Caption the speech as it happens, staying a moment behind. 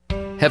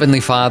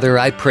Heavenly Father,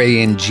 I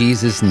pray in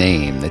Jesus'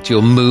 name that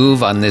you'll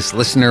move on this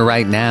listener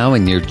right now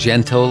in your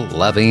gentle,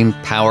 loving,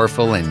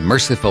 powerful, and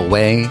merciful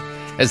way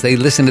as they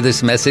listen to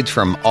this message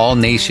from All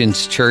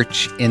Nations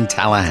Church in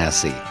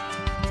Tallahassee.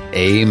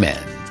 Amen.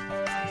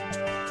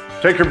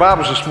 Take your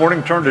Bibles this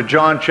morning, turn to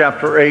John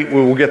chapter 8.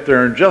 We will get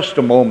there in just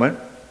a moment.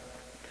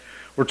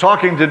 We're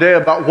talking today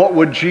about what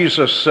would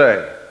Jesus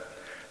say.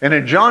 And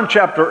in John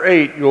chapter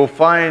 8, you'll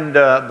find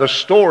the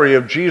story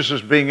of Jesus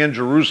being in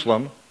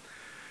Jerusalem.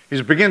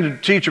 He's beginning to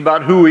teach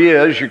about who he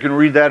is. You can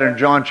read that in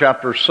John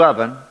chapter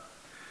 7.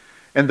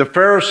 And the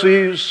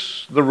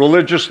Pharisees, the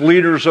religious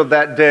leaders of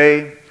that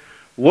day,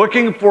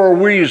 looking for a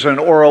reason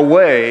or a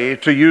way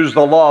to use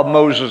the law of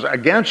Moses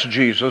against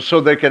Jesus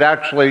so they could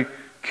actually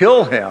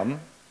kill him,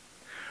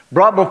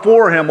 brought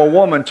before him a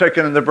woman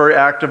taken in the very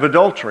act of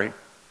adultery.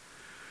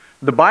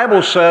 The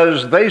Bible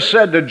says they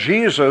said to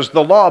Jesus,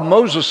 the law of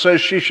Moses says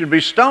she should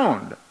be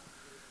stoned.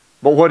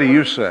 But what do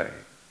you say?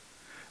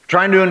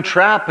 Trying to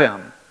entrap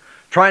him,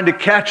 trying to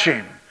catch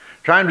him,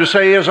 trying to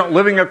say he isn't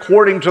living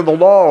according to the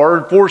law or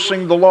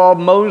enforcing the law of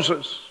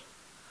Moses.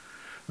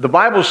 The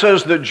Bible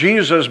says that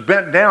Jesus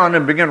bent down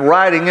and began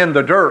writing in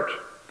the dirt.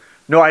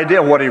 No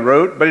idea what he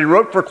wrote, but he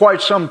wrote for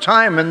quite some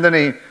time, and then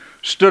he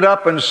stood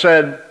up and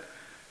said,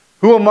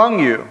 "Who among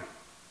you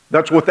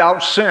that's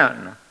without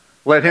sin,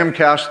 let him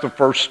cast the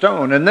first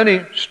stone." And then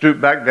he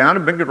stooped back down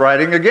and began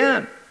writing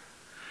again.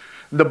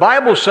 The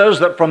Bible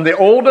says that from the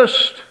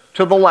oldest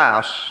to the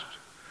last,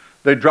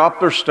 they dropped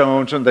their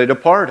stones and they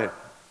departed.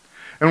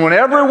 And when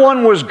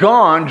everyone was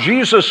gone,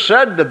 Jesus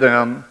said to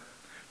them,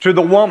 to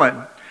the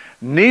woman,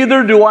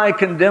 "Neither do I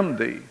condemn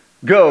thee.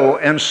 Go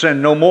and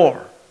sin no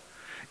more."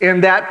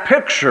 In that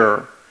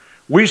picture,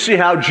 we see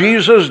how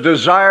Jesus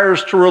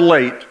desires to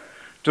relate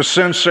to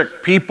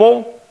sin-sick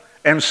people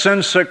and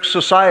sin-sick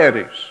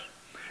societies.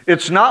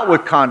 It's not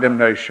with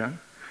condemnation.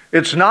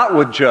 It's not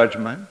with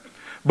judgment.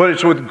 But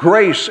it's with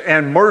grace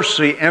and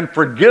mercy and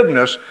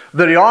forgiveness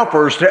that he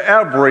offers to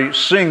every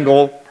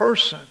single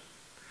person.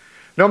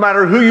 No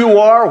matter who you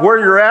are, where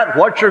you're at,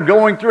 what you're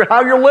going through,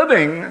 how you're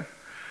living,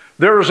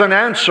 there is an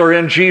answer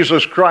in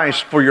Jesus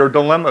Christ for your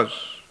dilemmas.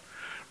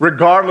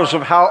 Regardless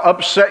of how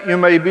upset you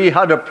may be,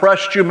 how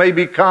depressed you may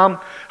become,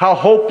 how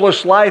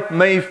hopeless life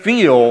may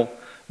feel,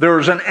 there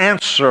is an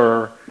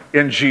answer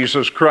in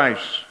Jesus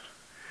Christ.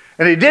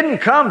 And he didn't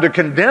come to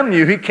condemn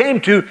you. He came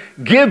to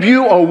give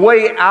you a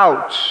way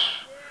out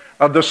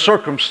of the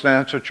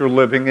circumstance that you're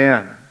living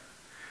in.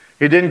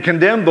 He didn't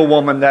condemn the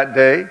woman that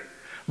day,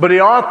 but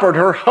he offered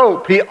her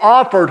hope. He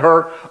offered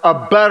her a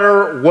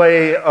better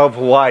way of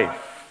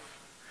life.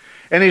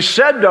 And he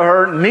said to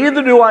her,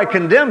 "Neither do I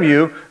condemn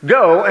you.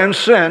 Go and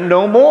sin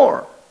no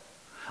more."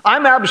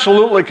 I'm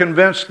absolutely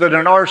convinced that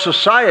in our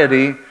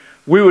society,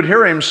 we would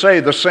hear him say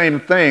the same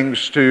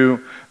things to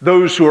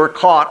those who are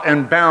caught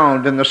and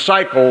bound in the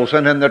cycles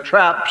and in the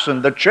traps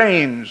and the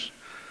chains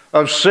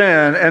of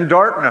sin and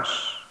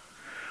darkness.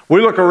 We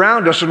look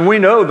around us and we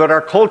know that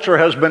our culture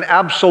has been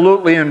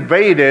absolutely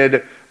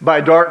invaded by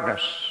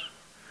darkness.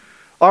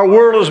 Our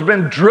world has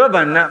been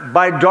driven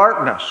by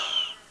darkness.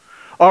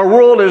 Our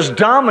world is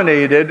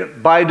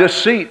dominated by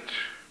deceit.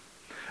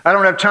 I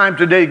don't have time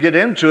today to get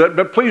into it,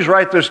 but please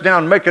write this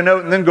down, make a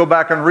note, and then go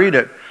back and read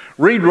it.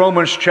 Read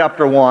Romans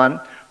chapter 1,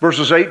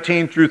 verses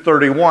 18 through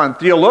 31.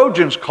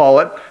 Theologians call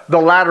it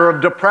the ladder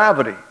of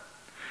depravity.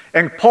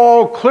 And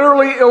Paul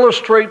clearly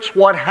illustrates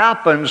what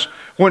happens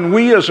when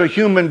we as a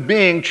human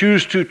being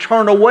choose to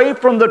turn away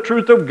from the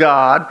truth of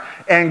God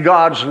and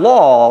God's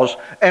laws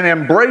and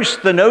embrace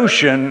the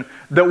notion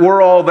that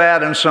we're all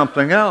that and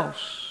something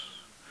else.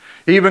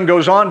 He even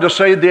goes on to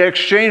say they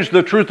exchanged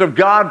the truth of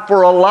God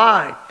for a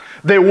lie.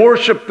 They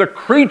worship the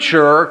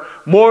creature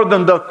more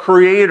than the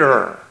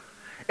Creator.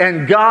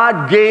 And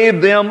God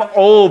gave them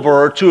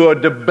over to a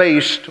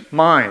debased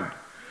mind.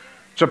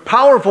 It's a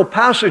powerful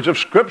passage of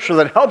Scripture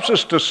that helps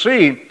us to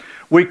see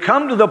we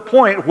come to the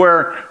point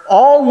where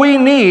all we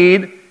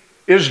need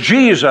is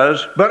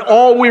Jesus, but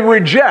all we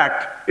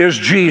reject is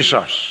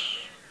Jesus.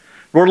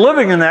 We're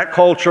living in that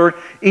culture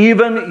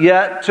even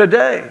yet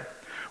today.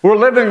 We're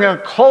living in a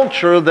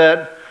culture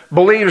that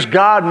believes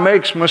God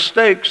makes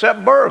mistakes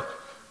at birth.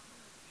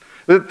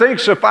 That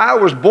thinks if I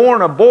was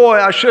born a boy,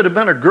 I should have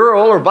been a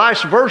girl, or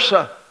vice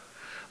versa.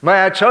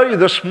 May I tell you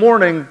this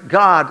morning,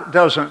 God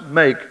doesn't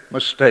make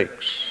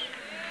mistakes.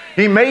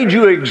 He made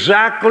you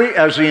exactly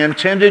as He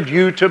intended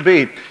you to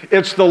be.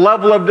 It's the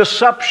level of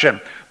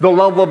deception, the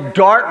level of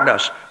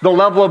darkness, the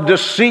level of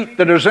deceit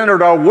that has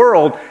entered our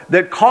world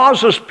that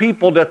causes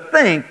people to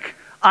think,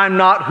 I'm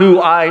not who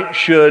I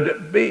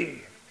should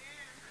be.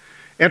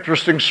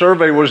 Interesting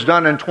survey was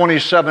done in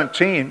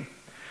 2017,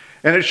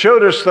 and it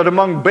showed us that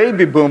among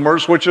baby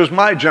boomers, which is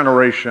my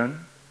generation,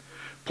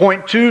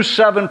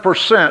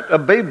 0.27%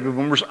 of baby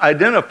boomers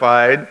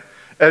identified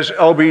as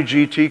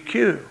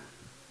LGBTQ.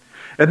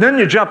 And then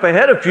you jump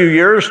ahead a few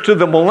years to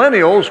the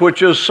millennials,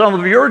 which is some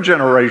of your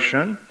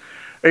generation,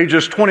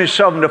 ages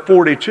 27 to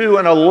 42,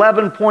 and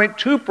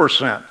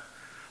 11.2%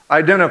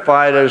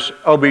 identified as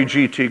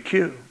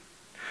LGBTQ.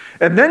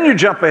 And then you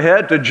jump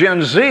ahead to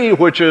Gen Z,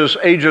 which is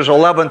ages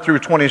 11 through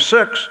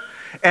 26,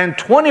 and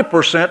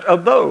 20%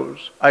 of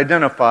those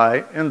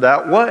identify in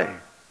that way.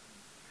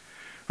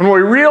 When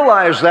we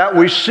realize that,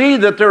 we see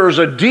that there is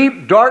a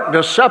deep, dark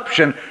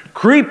deception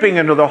creeping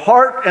into the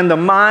heart and the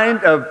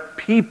mind of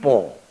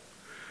people.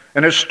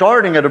 And it's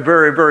starting at a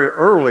very, very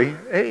early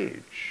age.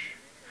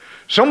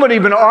 Some would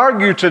even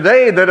argue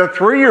today that a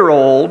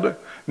 3-year-old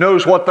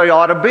knows what they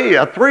ought to be.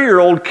 A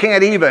 3-year-old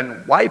can't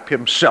even wipe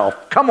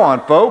himself. Come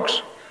on,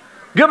 folks.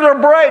 Give it a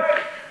break.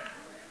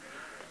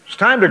 It's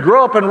time to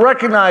grow up and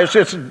recognize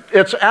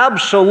it's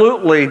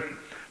absolutely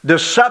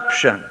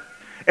deception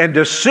and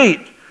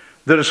deceit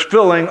that is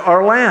filling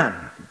our land.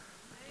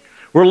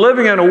 We're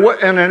living in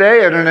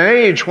an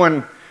age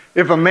when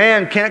if a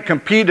man can't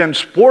compete in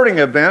sporting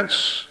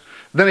events,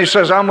 then he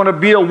says, I'm going to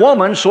be a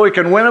woman so he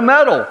can win a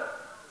medal.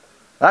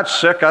 That's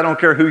sick. I don't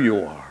care who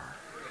you are.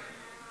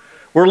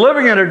 We're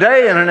living in a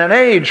day and in an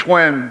age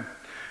when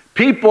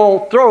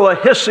people throw a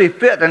hissy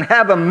fit and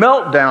have a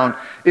meltdown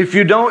if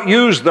you don't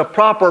use the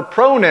proper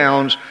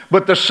pronouns,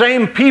 but the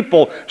same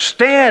people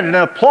stand and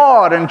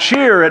applaud and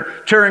cheer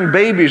at tearing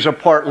babies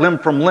apart limb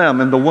from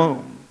limb in the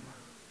womb.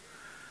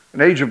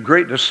 An age of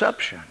great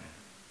deception.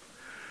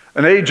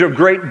 An age of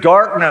great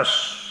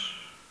darkness.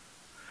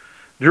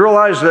 Do you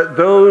realize that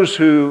those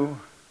who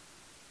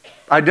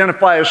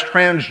identify as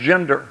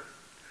transgender,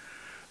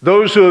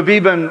 those who have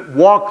even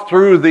walked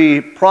through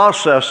the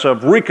process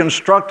of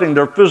reconstructing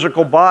their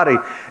physical body,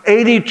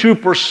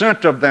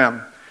 82% of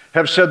them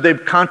have said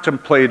they've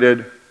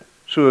contemplated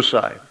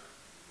suicide.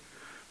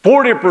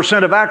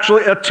 40% have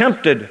actually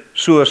attempted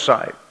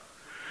suicide.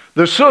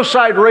 The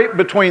suicide rate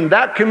between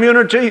that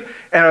community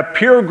and a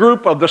peer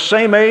group of the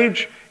same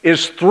age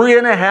is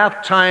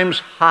 3.5 times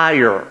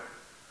higher.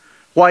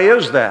 Why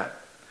is that?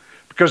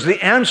 Because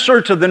the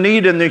answer to the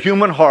need in the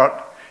human heart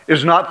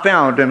is not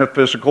found in a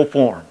physical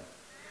form.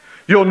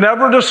 You'll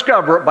never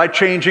discover it by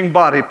changing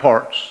body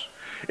parts.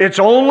 It's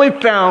only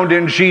found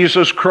in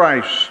Jesus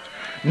Christ.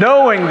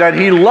 Knowing that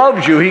He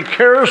loves you, He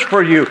cares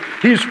for you.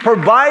 He's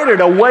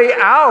provided a way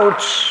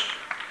out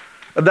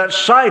of that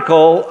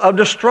cycle of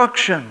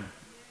destruction.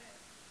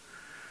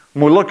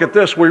 When we look at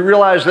this, we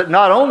realize that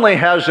not only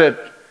has it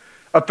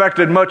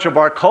affected much of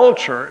our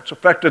culture, it's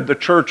affected the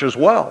church as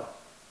well.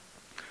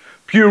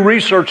 Pew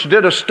Research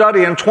did a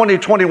study in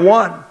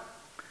 2021.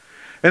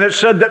 And it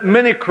said that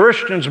many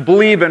Christians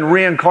believe in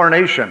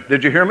reincarnation.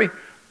 Did you hear me?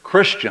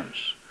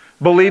 Christians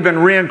believe in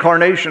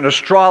reincarnation,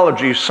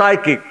 astrology,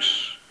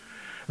 psychics.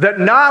 That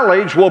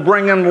knowledge will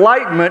bring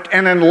enlightenment,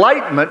 and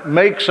enlightenment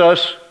makes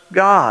us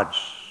gods.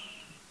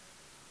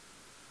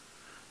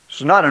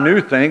 It's not a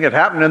new thing. It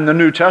happened in the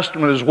New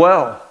Testament as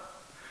well.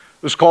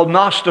 It's called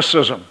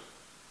Gnosticism.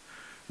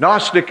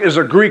 Gnostic is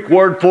a Greek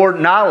word for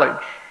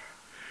knowledge.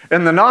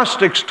 And the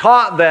Gnostics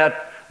taught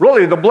that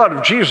really, the blood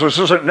of Jesus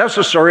isn't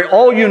necessary.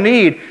 All you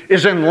need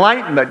is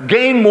enlightenment.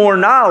 Gain more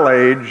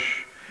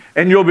knowledge,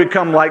 and you'll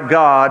become like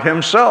God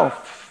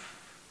Himself.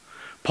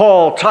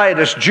 Paul,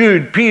 Titus,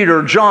 Jude,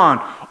 Peter, John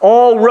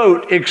all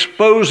wrote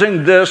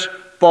exposing this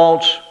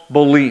false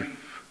belief.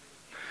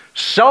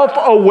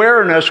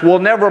 Self-awareness will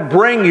never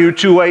bring you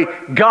to a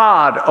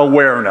God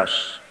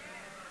awareness.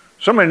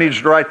 Somebody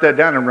needs to write that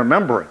down and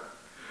remember it.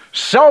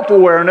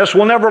 Self-awareness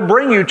will never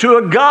bring you to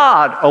a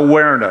God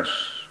awareness.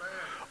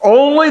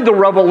 Only the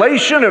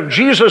revelation of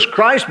Jesus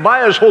Christ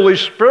by His Holy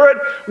Spirit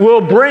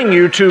will bring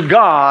you to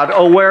God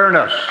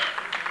awareness.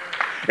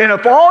 And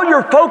if all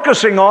you're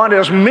focusing on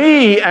is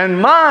me and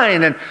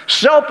mine and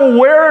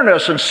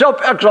self-awareness and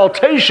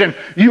self-exaltation,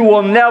 you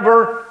will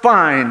never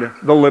find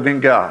the living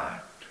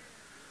God.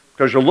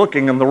 Because you're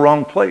looking in the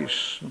wrong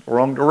place, the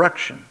wrong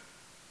direction.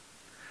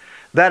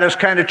 That has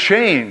kind of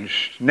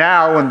changed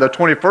now in the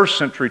 21st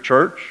century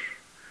church.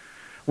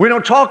 We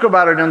don't talk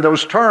about it in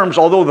those terms,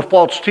 although the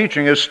false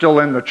teaching is still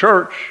in the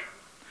church.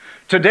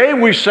 Today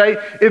we say,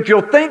 if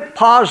you'll think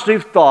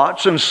positive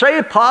thoughts and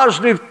say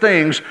positive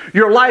things,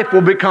 your life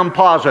will become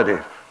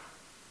positive.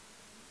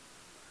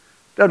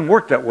 Doesn't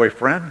work that way,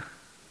 friend.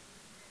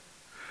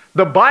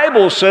 The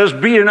Bible says,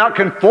 be ye not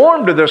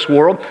conformed to this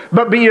world,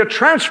 but be ye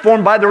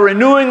transformed by the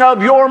renewing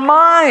of your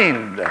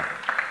mind.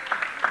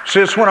 See,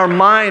 it's when our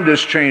mind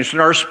is changed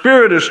and our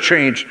spirit is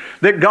changed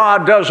that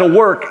God does a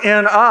work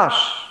in us.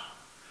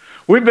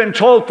 We've been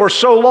told for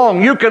so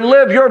long, you can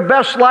live your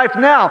best life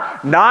now.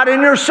 Not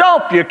in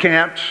yourself, you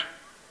can't.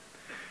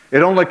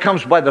 It only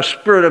comes by the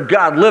Spirit of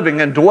God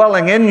living and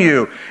dwelling in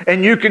you.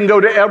 And you can go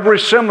to every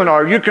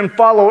seminar. You can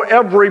follow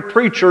every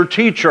preacher,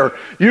 teacher.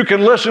 You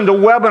can listen to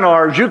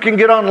webinars. You can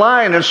get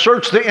online and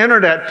search the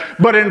internet.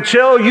 But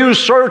until you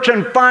search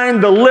and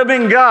find the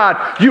living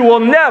God, you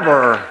will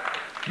never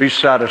be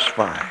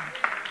satisfied.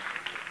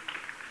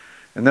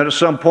 And then at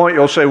some point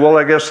you'll say, well,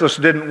 I guess this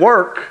didn't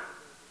work.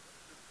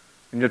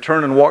 And you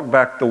turn and walk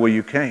back the way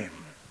you came.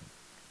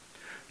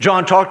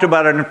 John talked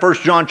about it in 1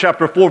 John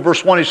chapter 4,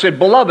 verse 1. He said,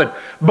 Beloved,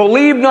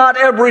 believe not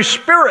every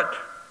spirit,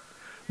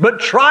 but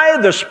try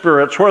the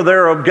spirits where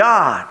they're of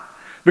God,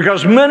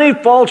 because many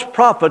false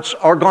prophets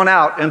are gone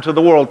out into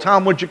the world.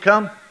 Tom, would you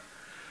come?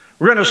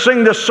 We're going to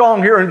sing this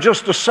song here in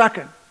just a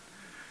second.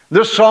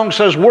 This song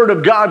says, Word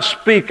of God,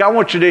 speak. I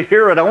want you to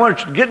hear it. I want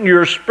you to get in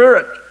your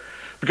spirit.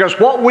 Because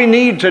what we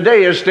need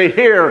today is to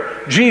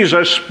hear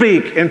Jesus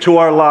speak into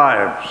our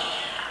lives.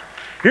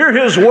 Hear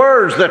His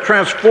words that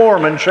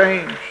transform and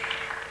change.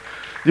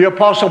 The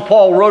Apostle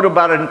Paul wrote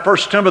about it in 2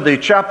 Timothy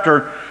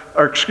chapter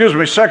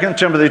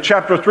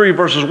 3,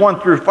 verses 1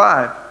 through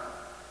 5.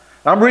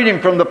 I'm reading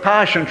from the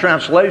Passion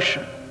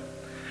Translation.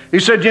 He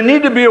said, you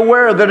need to be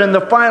aware that in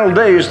the final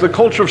days, the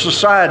culture of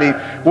society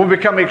will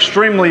become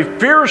extremely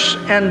fierce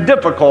and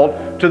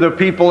difficult to the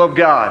people of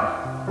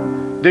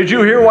God. Did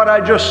you hear what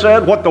I just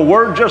said, what the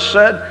Word just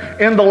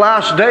said? In the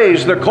last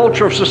days, the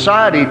culture of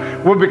society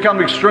will become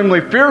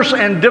extremely fierce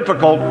and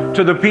difficult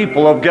to the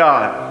people of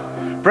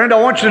God. Friend, I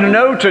want you to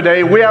know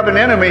today we have an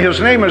enemy. His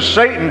name is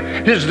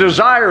Satan. His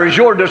desire is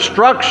your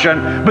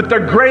destruction, but the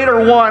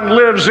greater one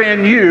lives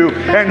in you,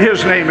 and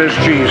his name is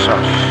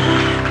Jesus.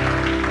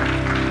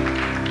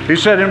 He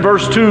said in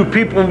verse 2,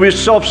 people will be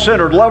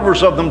self-centered,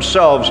 lovers of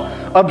themselves,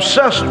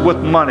 obsessed with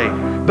money.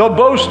 They'll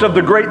boast of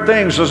the great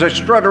things as they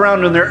strut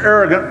around in their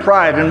arrogant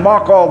pride and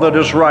mock all that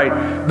is right.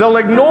 They'll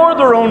ignore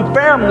their own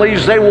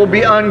families. They will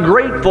be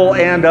ungrateful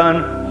and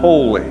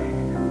unholy.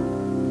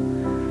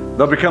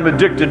 They'll become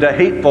addicted to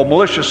hateful,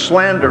 malicious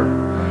slander,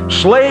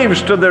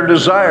 slaves to their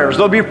desires.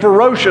 They'll be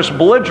ferocious,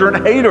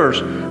 belligerent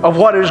haters of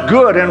what is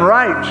good and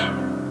right.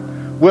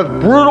 With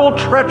brutal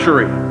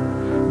treachery,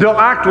 they'll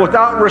act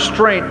without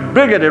restraint,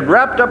 bigoted,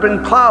 wrapped up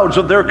in clouds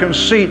of their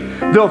conceit.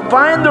 They'll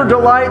find their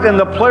delight in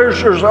the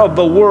pleasures of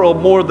the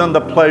world more than the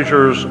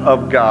pleasures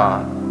of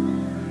God.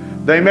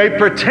 They may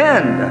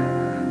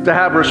pretend to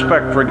have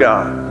respect for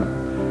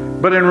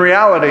God, but in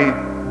reality,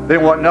 they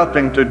want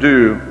nothing to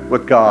do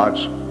with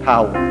God's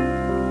power.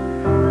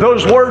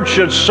 Those words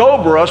should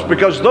sober us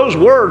because those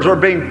words are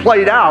being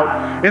played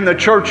out in the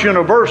Church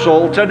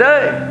Universal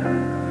today.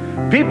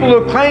 People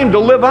who claim to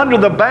live under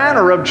the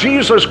banner of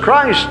Jesus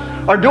Christ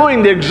are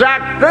doing the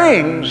exact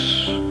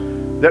things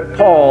that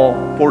Paul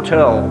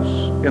foretells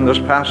in this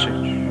passage.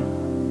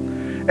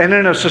 And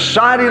in a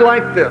society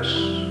like this,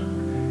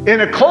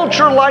 in a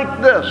culture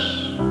like this,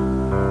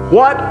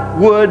 what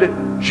would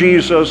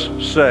Jesus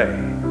say?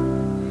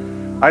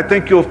 I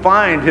think you'll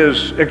find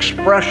his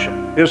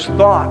expression, his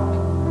thought,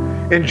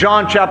 in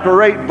John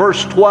chapter 8,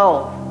 verse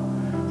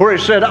 12, where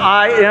he said,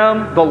 I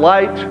am the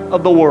light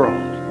of the world,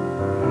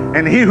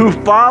 and he who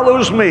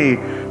follows me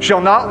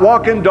shall not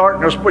walk in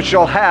darkness, but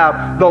shall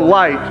have the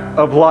light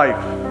of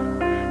life.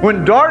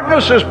 When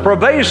darkness is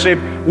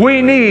pervasive,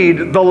 we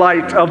need the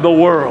light of the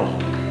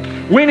world.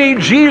 We need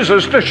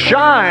Jesus to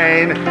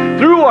shine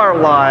through our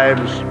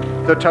lives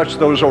to touch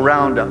those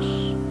around us.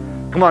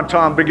 Come on,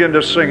 Tom, begin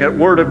to sing it.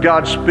 Word of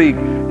God, speak.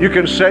 You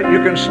can sit,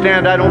 you can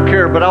stand, I don't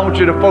care, but I want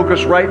you to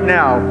focus right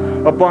now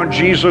upon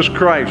Jesus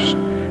Christ.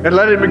 And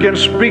let Him begin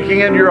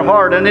speaking in your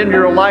heart and in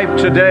your life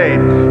today,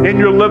 in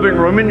your living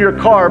room, in your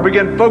car.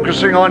 Begin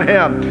focusing on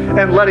Him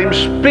and let Him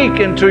speak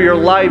into your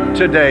life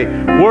today.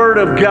 Word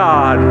of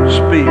God,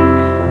 speak.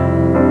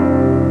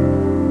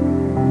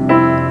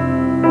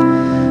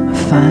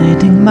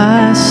 Finding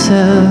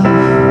myself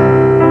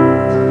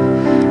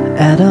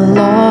at a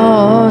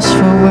loss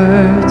for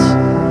words.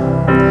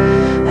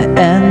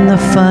 And the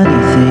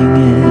funny thing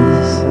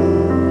is,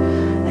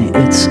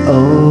 it's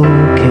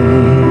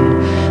okay.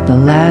 The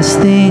last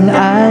thing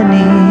I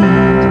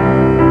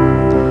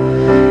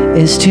need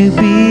is to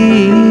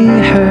be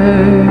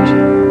heard,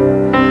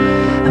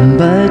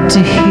 but to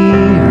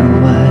hear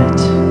what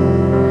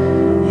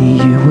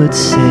you would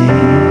say.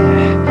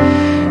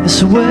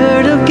 This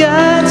word of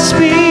God,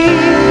 speak.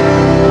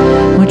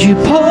 Would you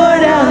pour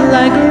down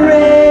like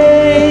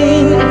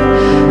rain,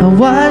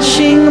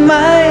 washing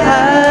my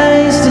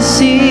eyes to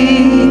see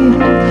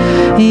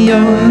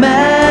your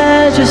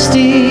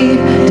majesty,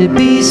 to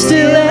be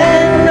still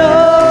and know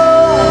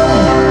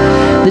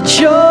that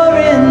you're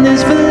in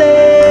this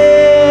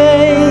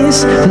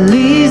place.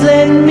 Please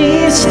let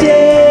me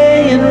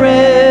stay and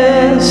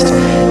rest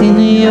in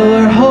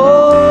your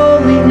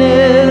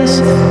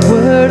holiness.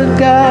 Word of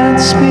God,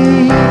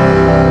 speak.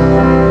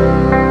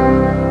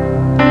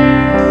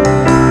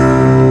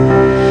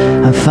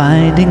 I'm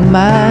finding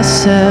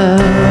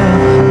myself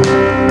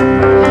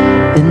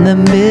in the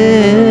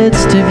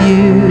midst of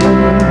you,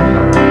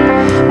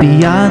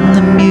 beyond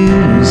the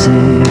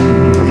music,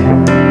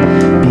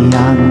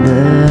 beyond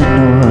the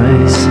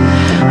noise.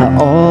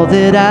 All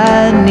that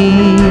I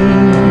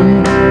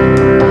need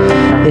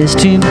is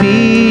to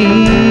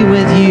be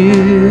with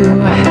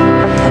you,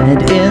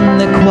 and in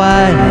the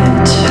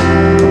quiet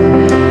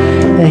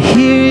I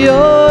hear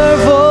your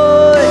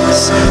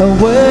voice. A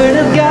word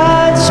of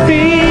God,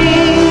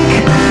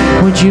 speak.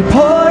 Would you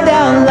pour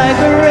down like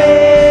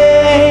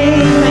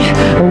rain,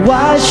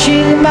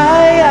 washing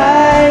my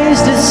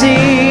eyes to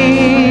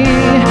see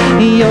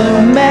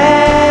your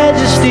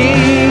majesty,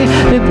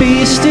 to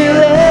be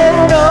still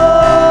and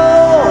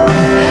know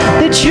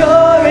that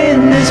you're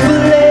in this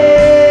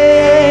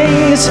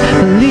place.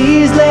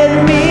 Please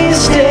let me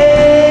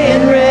stay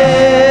and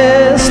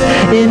rest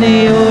in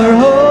your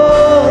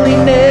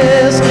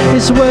holiness.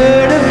 This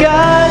word of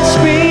God,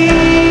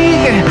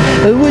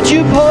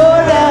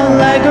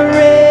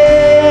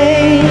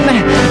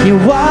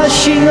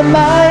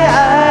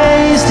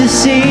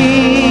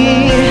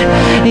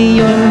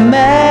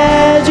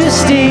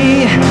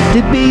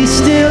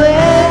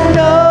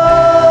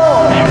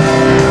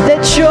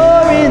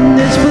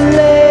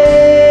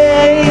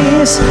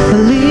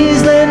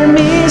 Please let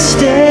me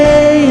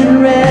stay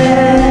and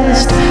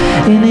rest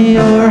in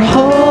your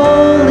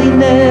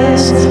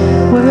holiness.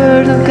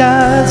 Word of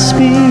God,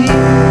 speak.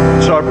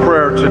 It's our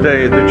prayer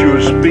today that you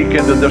would speak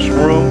into this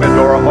room, into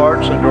our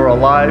hearts, into our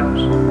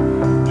lives.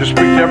 Just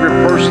speak to every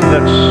person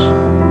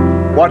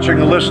that's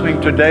watching and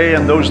listening today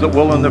and those that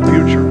will in the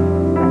future.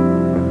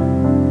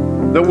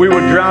 That we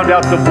would drown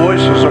out the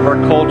voices of our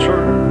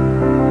culture,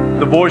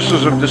 the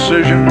voices of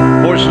decision,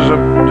 voices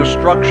of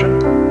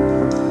destruction,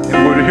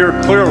 and would hear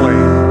clearly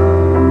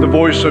the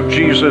voice of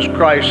Jesus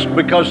Christ,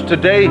 because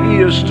today He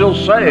is still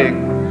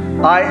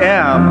saying, I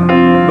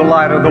am the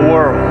light of the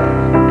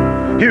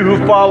world. He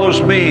who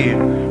follows me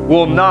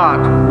will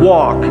not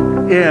walk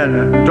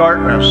in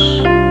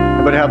darkness,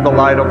 but have the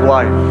light of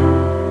life.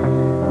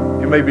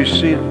 You may be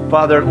seated.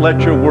 Father, let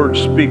your word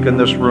speak in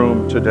this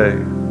room today.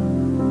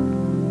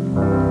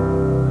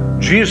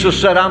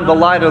 Jesus said, I'm the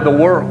light of the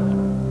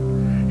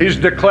world. He's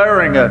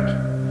declaring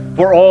it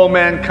for all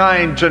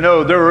mankind to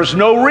know. There is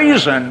no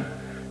reason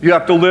you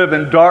have to live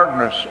in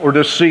darkness or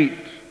deceit.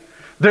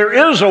 There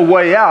is a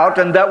way out,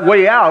 and that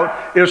way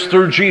out is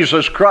through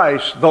Jesus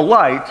Christ, the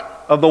light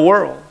of the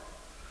world.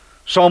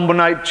 Psalm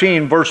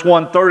 19, verse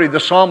 130, the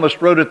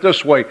psalmist wrote it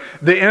this way: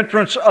 the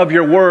entrance of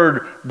your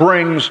word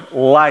brings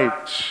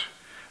light.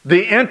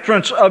 The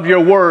entrance of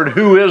your word,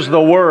 who is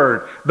the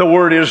word? The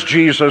word is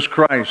Jesus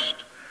Christ.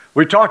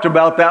 We talked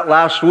about that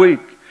last week.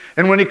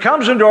 And when He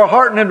comes into our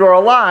heart and into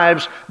our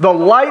lives, the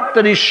light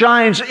that He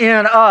shines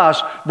in us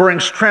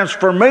brings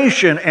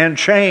transformation and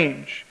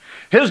change.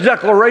 His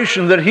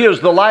declaration that He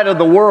is the light of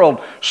the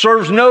world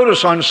serves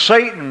notice on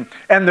Satan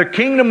and the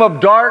kingdom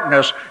of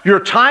darkness. Your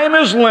time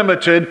is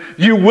limited.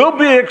 You will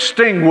be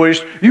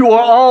extinguished. You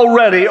are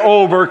already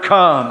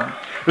overcome.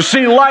 You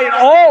see, light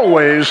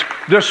always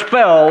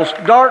dispels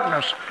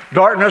darkness.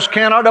 Darkness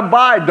cannot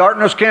abide.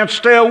 Darkness can't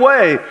stay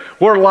away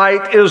where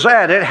light is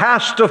at. It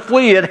has to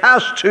flee. It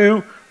has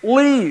to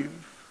leave.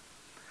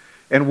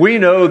 And we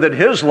know that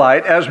His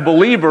light, as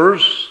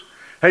believers,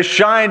 has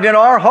shined in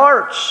our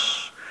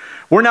hearts.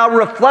 We're now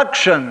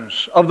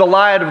reflections of the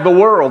light of the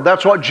world.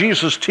 That's what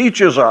Jesus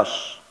teaches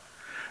us.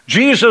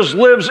 Jesus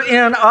lives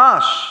in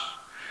us,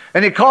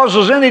 and He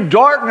causes any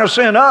darkness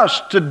in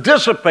us to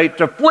dissipate,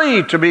 to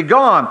flee, to be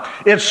gone.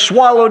 It's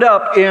swallowed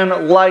up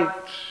in light.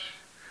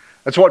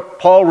 That's what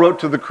Paul wrote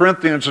to the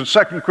Corinthians in 2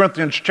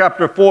 Corinthians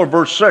chapter 4,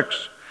 verse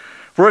 6.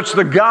 For it's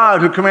the God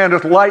who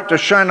commandeth light to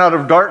shine out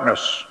of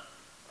darkness,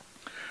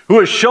 who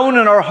has shone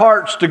in our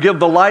hearts to give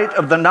the light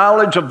of the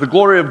knowledge of the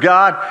glory of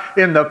God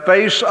in the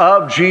face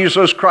of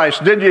Jesus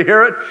Christ. Did you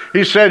hear it?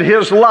 He said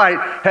His light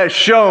has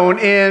shone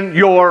in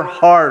your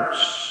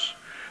hearts.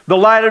 The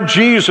light of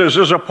Jesus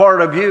is a part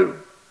of you.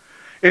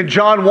 In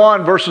John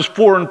 1, verses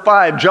 4 and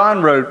 5,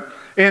 John wrote,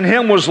 in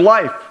Him was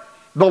life.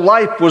 The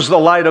life was the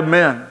light of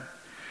men.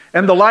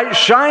 And the light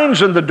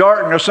shines in the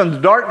darkness, and the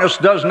darkness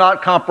does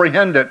not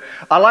comprehend it.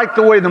 I like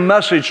the way the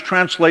Message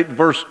translates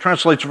verse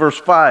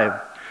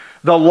 5.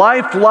 The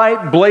life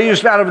light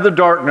blazed out of the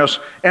darkness,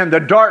 and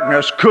the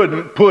darkness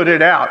couldn't put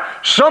it out.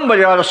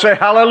 Somebody ought to say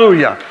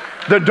hallelujah.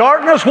 The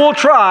darkness will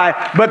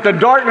try, but the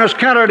darkness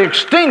cannot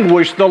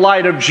extinguish the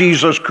light of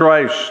Jesus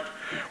Christ.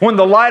 When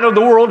the light of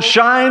the world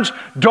shines,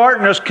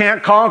 darkness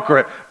can't conquer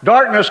it.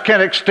 Darkness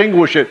can't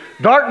extinguish it.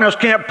 Darkness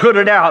can't put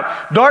it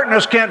out.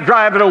 Darkness can't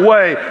drive it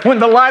away. When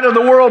the light of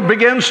the world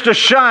begins to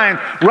shine,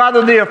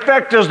 rather the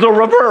effect is the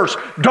reverse.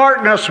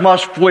 Darkness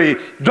must flee.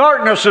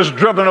 Darkness is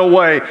driven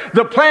away.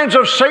 The plans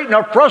of Satan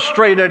are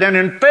frustrated and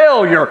in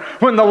failure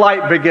when the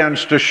light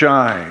begins to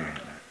shine.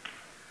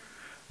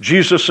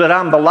 Jesus said,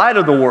 I'm the light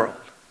of the world.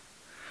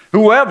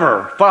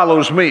 Whoever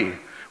follows me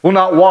will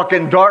not walk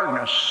in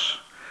darkness,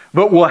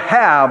 but will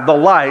have the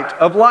light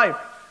of life.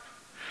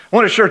 I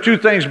want to share two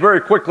things very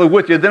quickly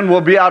with you, then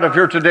we'll be out of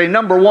here today.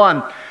 Number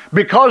one,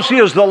 because He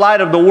is the light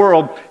of the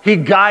world, He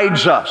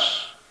guides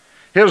us.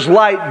 His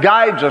light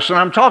guides us. And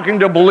I'm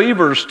talking to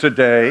believers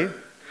today.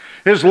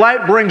 His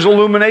light brings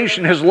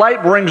illumination. His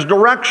light brings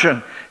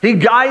direction. He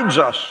guides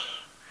us.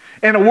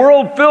 In a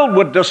world filled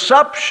with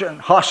deception,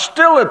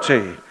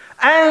 hostility,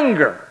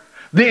 anger,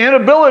 the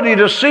inability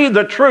to see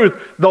the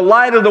truth, the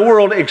light of the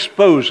world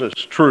exposes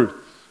truth.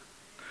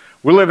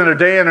 We live in a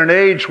day and an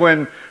age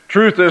when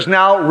truth is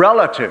now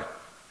relative.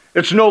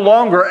 It's no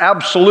longer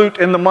absolute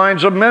in the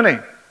minds of many.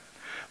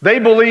 They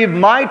believe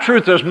my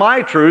truth is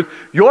my truth,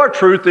 your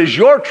truth is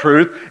your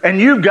truth,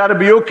 and you've got to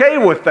be okay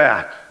with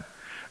that.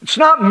 It's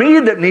not me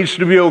that needs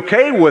to be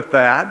okay with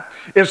that.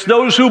 It's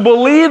those who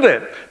believe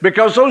it.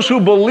 Because those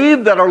who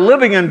believe that are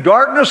living in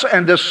darkness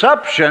and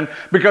deception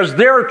because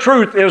their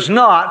truth is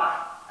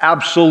not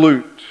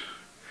absolute.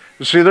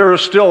 You see, there is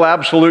still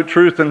absolute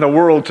truth in the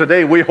world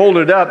today. We hold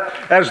it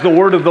up as the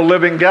Word of the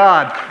living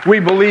God.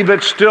 We believe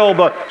it's still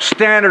the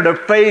standard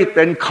of faith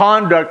and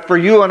conduct for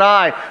you and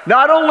I,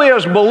 not only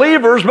as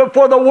believers, but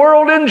for the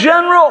world in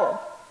general.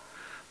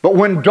 But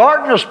when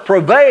darkness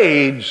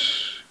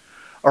pervades,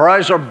 our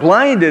eyes are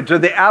blinded to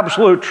the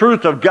absolute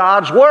truth of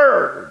God's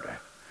Word.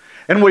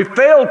 And we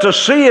fail to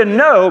see and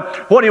know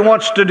what He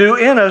wants to do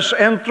in us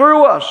and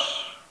through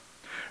us.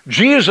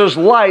 Jesus'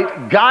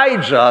 light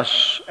guides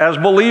us as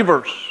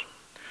believers.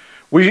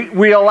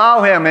 We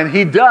allow Him, and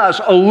He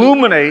does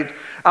illuminate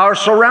our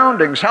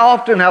surroundings. How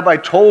often have I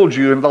told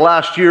you in the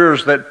last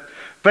years that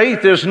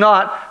faith is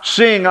not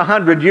seeing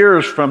 100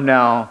 years from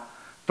now.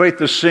 Faith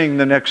is seeing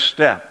the next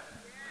step.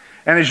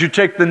 And as you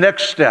take the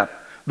next step,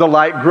 the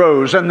light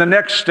grows, and the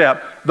next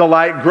step, the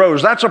light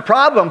grows. That's a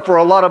problem for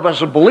a lot of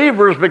us as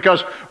believers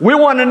because we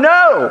want to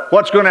know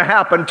what's going to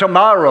happen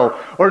tomorrow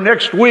or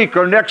next week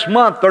or next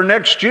month or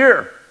next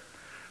year.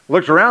 I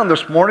looked around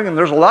this morning, and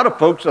there's a lot of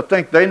folks that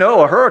think they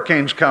know a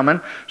hurricane's coming,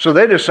 so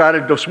they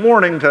decided this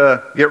morning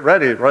to get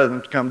ready rather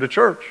than to come to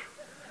church.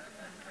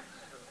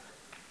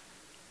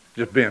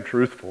 Just being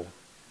truthful.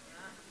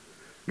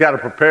 Got to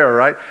prepare,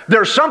 right?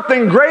 There's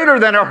something greater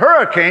than a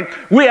hurricane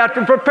we have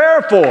to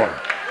prepare for.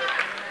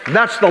 And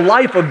that's the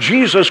life of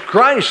Jesus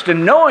Christ,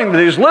 and knowing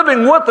that He's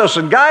living with us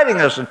and guiding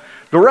us and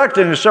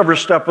directing us every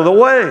step of the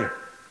way.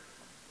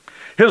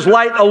 His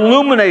light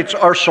illuminates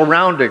our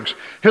surroundings.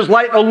 His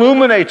light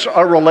illuminates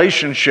our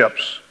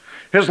relationships.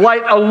 His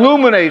light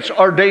illuminates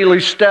our daily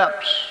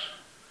steps.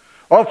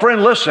 Oh,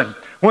 friend, listen.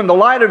 When the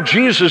light of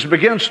Jesus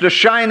begins to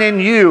shine in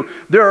you,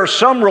 there are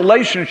some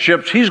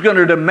relationships He's going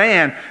to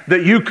demand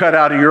that you cut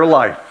out of your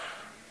life.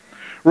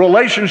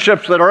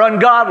 Relationships that are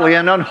ungodly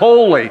and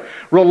unholy.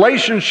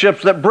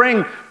 Relationships that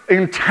bring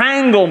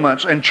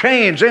entanglements and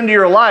chains into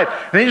your life.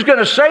 And He's going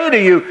to say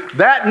to you,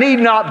 that need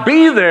not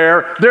be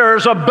there. There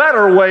is a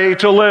better way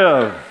to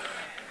live.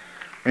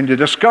 And you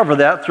discover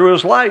that through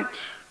His light.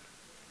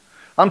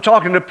 I'm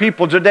talking to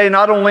people today,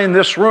 not only in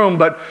this room,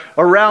 but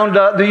around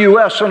the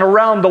U.S. and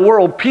around the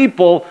world.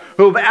 People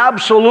who have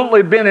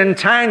absolutely been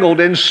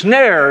entangled,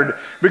 ensnared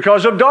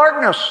because of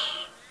darkness.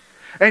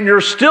 And you're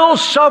still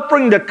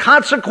suffering the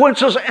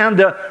consequences and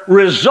the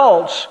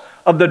results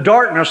of the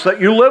darkness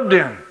that you lived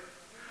in.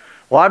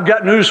 Well, I've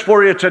got news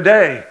for you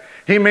today.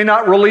 He may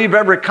not relieve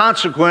every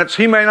consequence.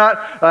 He may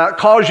not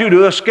cause you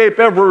to escape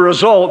every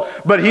result,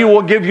 but He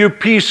will give you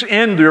peace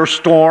in your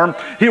storm.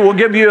 He will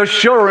give you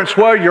assurance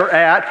where you're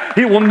at.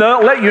 He will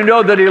let you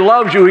know that He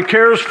loves you. He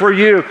cares for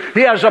you.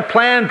 He has a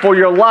plan for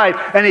your life,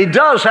 and He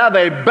does have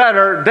a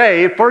better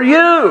day for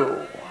you.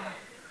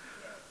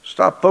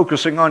 Stop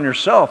focusing on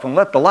yourself and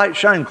let the light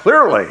shine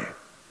clearly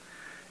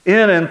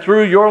in and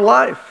through your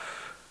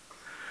life.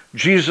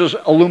 Jesus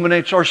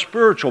illuminates our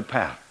spiritual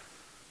path.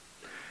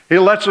 He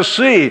lets us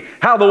see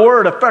how the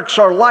Word affects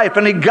our life,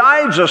 and He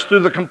guides us through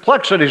the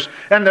complexities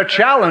and the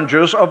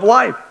challenges of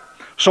life.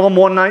 Psalm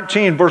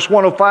 119, verse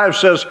 105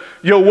 says,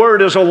 Your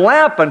Word is a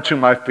lamp unto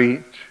my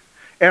feet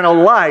and a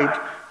light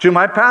to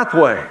my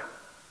pathway.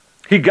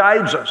 He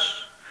guides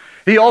us.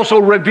 He also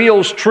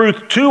reveals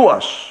truth to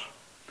us.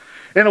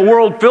 In a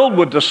world filled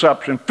with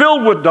deception,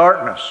 filled with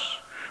darkness,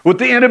 with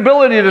the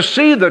inability to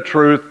see the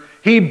truth,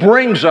 He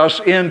brings us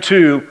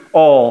into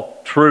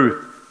all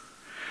truth.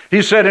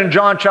 He said in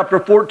John chapter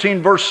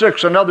 14, verse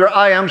 6, another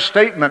I am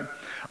statement,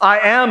 I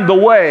am the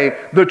way,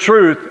 the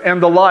truth,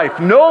 and the life.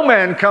 No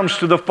man comes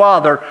to the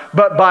Father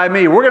but by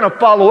me. We're going to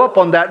follow up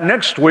on that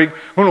next week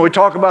when we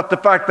talk about the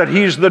fact that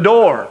He's the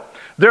door.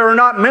 There are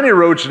not many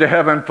roads to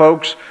heaven,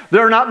 folks.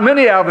 There are not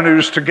many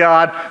avenues to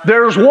God.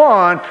 There's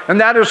one,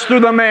 and that is through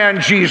the man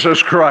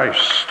Jesus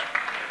Christ.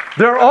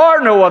 There are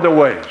no other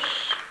ways.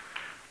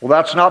 Well,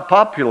 that's not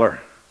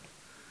popular.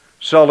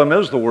 Seldom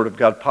is the Word of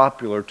God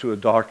popular to a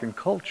darkened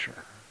culture.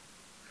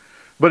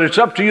 But it's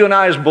up to you and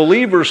I as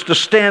believers to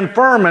stand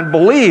firm and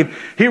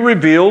believe He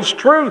reveals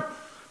truth.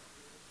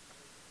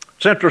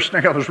 It's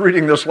interesting, I was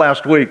reading this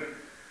last week.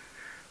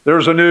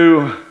 There's a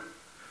new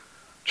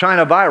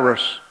China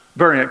virus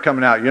variant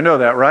coming out. You know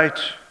that, right?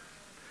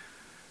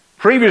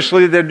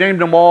 Previously, they'd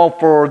named them all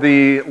for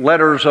the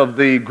letters of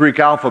the Greek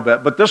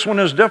alphabet, but this one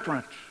is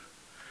different.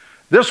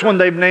 This one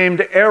they've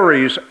named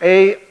Aries,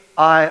 A-I-R-E-S.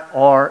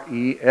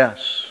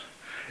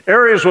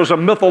 Aries was a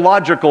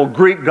mythological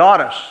Greek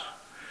goddess.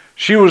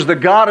 She was the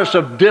goddess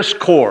of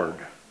discord,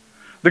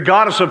 the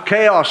goddess of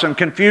chaos and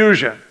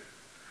confusion.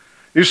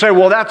 You say,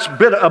 well, that's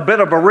a bit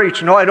of a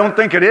reach. No, I don't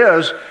think it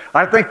is.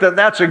 I think that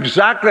that's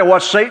exactly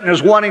what Satan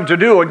is wanting to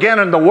do again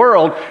in the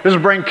world, is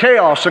bring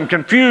chaos and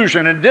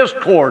confusion and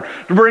discord,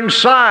 to bring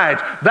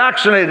sides,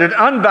 vaccinated,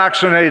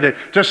 unvaccinated,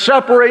 to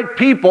separate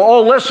people.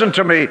 Oh, listen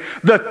to me.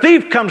 The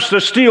thief comes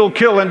to steal,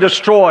 kill, and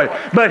destroy,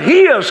 but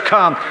He has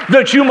come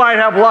that you might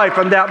have life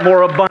and that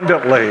more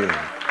abundantly.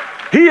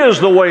 He is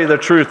the way, the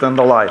truth, and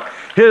the life.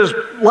 His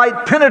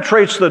light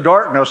penetrates the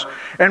darkness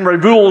and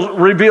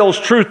reveals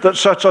truth that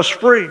sets us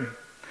free.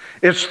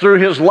 It's through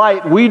His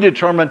light we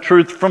determine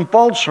truth from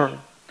falsehood,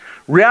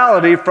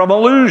 reality from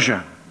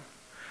illusion.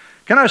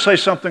 Can I say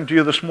something to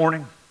you this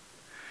morning?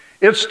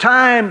 It's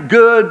time,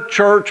 good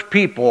church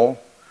people,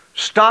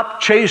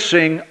 stop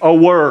chasing a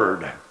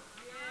word.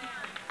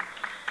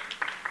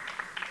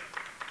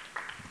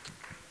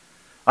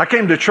 I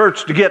came to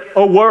church to get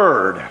a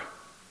word.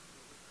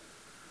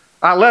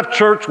 I left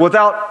church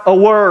without a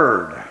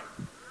word.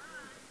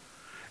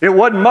 It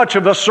wasn't much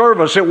of a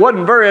service. It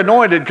wasn't very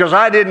anointed because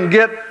I didn't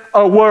get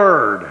a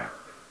word.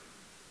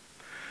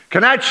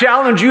 Can I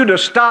challenge you to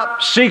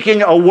stop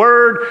seeking a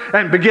word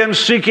and begin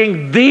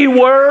seeking the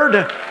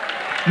Word?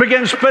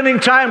 Begin spending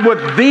time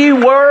with the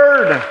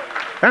Word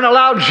and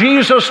allow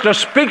Jesus to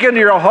speak into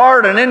your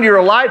heart and into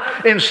your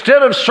life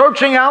instead of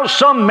searching out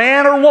some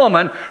man or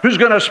woman who's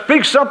going to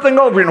speak something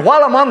over you. And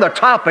while I'm on the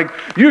topic,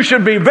 you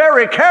should be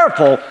very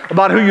careful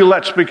about who you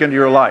let speak into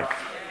your life.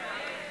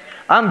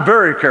 I'm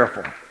very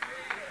careful.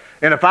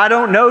 And if I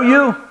don't know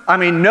you,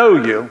 know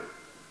you,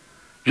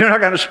 you're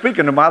not going to speak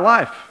into my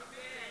life.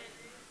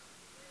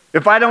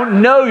 If I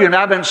don't know you and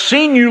I haven't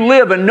seen you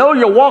live and know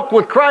your walk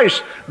with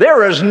Christ,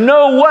 there is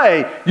no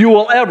way you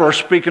will ever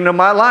speak into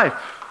my life.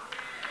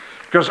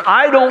 Because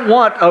I don't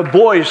want a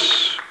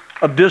voice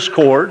of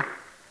discord,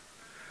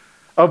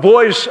 a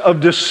voice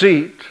of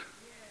deceit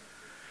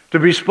to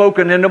be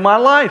spoken into my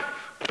life.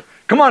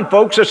 Come on,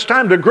 folks, it's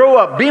time to grow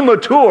up, be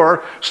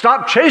mature,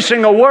 stop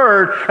chasing a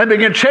word and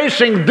begin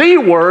chasing the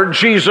Word,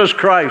 Jesus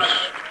Christ.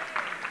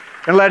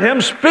 And let Him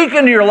speak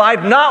into your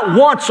life not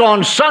once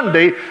on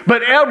Sunday,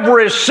 but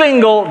every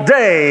single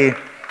day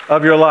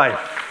of your life.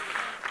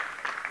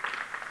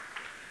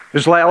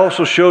 His life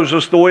also shows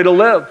us the way to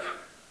live.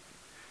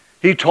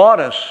 He taught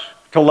us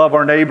to love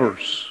our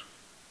neighbors.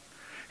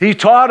 He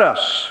taught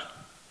us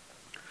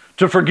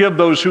to forgive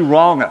those who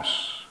wrong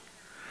us.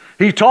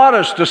 He taught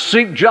us to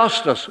seek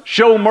justice,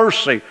 show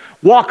mercy,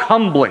 walk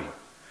humbly.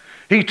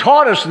 He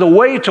taught us the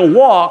way to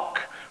walk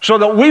so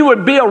that we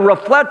would be a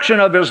reflection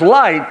of His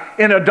light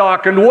in a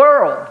darkened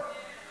world.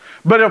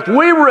 But if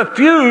we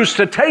refuse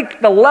to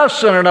take the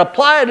lesson and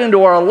apply it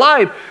into our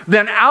life,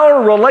 then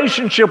our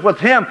relationship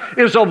with Him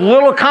is of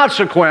little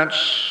consequence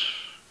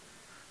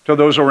to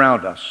those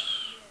around us.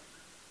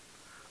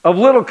 Of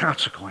little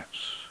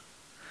consequence.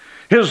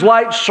 His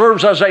light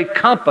serves as a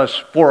compass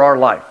for our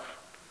life,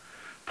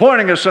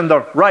 pointing us in the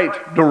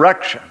right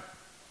direction.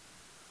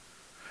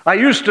 I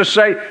used to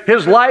say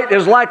His light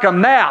is like a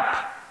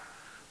map,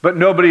 but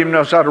nobody even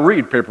knows how to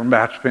read paper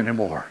maps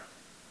anymore.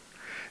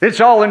 It's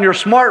all in your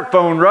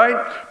smartphone,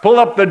 right? Pull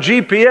up the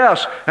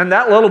GPS, and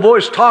that little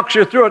voice talks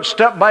you through it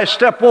step by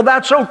step. Well,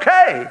 that's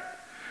okay.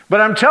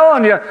 But I'm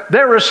telling you,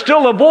 there is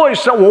still a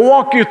voice that will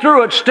walk you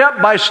through it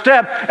step by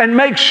step and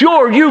make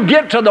sure you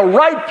get to the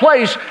right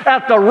place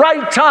at the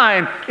right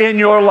time in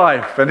your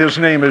life. And His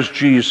name is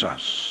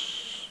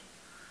Jesus.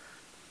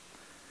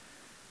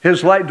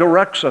 His light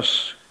directs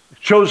us,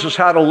 shows us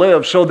how to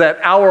live so that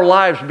our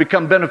lives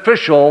become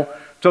beneficial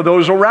to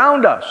those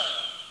around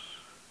us.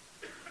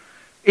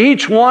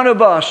 Each one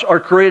of us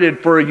are created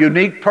for a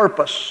unique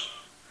purpose.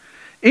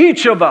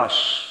 Each of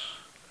us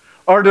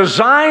are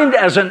designed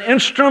as an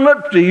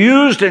instrument to be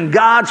used in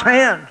God's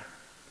hand.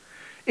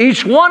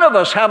 Each one of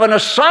us have an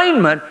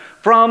assignment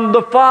from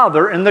the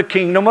Father in the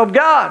kingdom of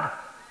God.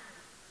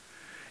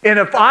 And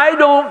if I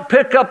don't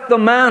pick up the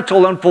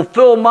mantle and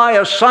fulfill my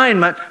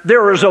assignment,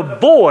 there is a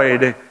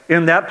void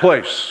in that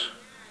place.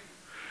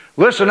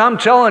 Listen, I'm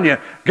telling you,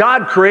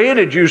 God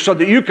created you so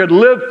that you could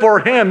live for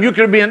Him. You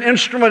could be an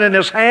instrument in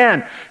His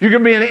hand. You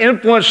could be an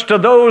influence to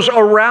those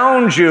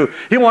around you.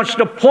 He wants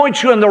to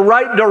point you in the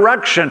right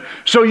direction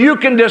so you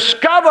can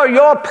discover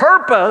your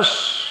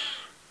purpose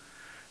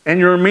and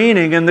your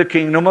meaning in the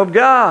kingdom of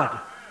God.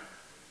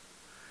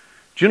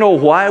 Do you know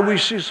why we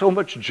see so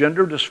much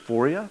gender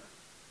dysphoria?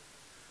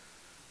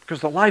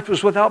 Because the life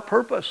is without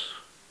purpose,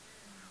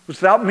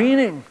 without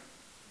meaning.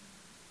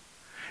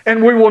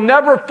 And we will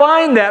never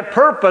find that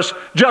purpose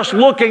just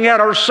looking at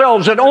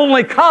ourselves. It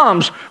only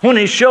comes when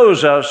He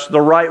shows us the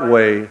right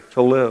way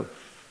to live.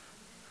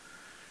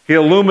 He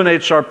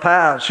illuminates our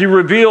paths. He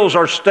reveals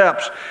our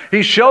steps.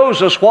 He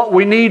shows us what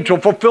we need to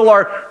fulfill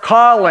our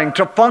calling,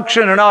 to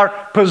function in our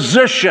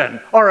position,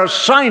 our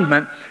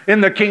assignment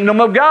in the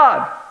kingdom of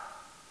God.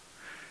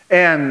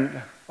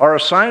 And our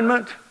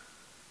assignment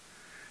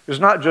is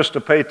not just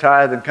to pay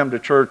tithe and come to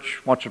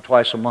church once or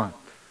twice a month.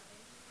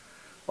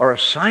 Our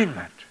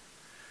assignment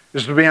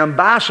is to be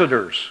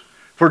ambassadors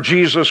for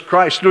Jesus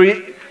Christ,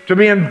 to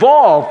be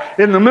involved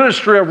in the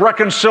ministry of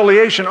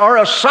reconciliation. Our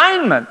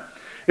assignment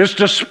is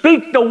to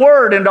speak the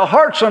word into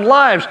hearts and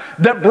lives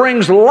that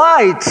brings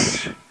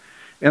light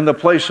in the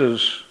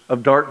places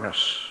of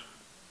darkness.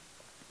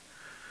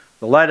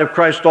 The light of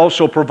Christ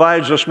also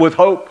provides us with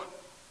hope.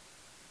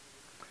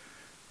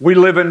 We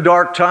live in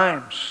dark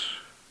times.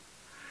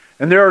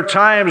 And there are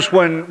times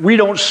when we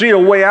don't see a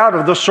way out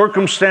of the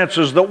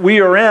circumstances that we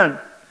are in.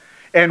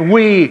 And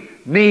we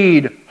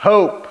need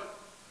hope.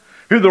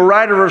 Who the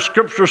writer of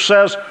Scripture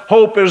says,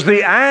 hope is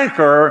the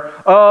anchor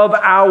of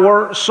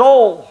our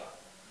soul.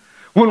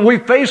 When we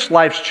face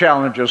life's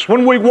challenges,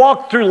 when we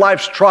walk through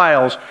life's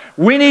trials,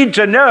 we need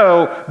to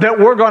know that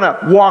we're going to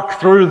walk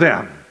through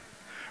them.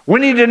 We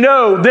need to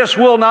know this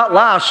will not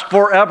last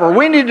forever.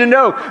 We need to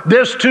know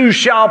this too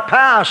shall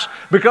pass,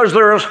 because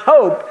there is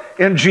hope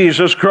in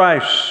Jesus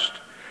Christ.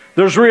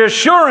 There's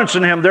reassurance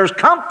in Him. There's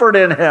comfort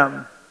in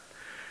Him.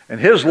 And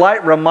His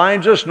light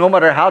reminds us, no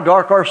matter how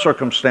dark our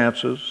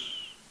circumstances,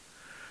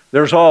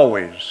 there's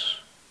always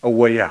a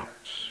way out.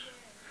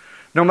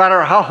 No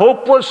matter how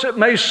hopeless it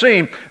may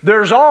seem,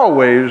 there's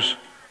always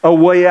a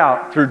way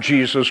out through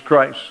Jesus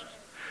Christ.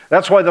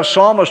 That's why the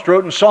psalmist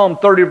wrote in Psalm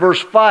 30,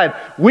 verse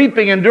 5,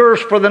 weeping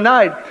endures for the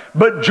night,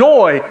 but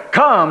joy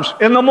comes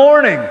in the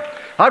morning.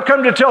 I've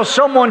come to tell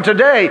someone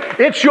today,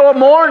 it's your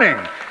morning.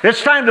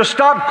 It's time to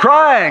stop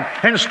crying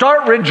and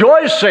start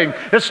rejoicing.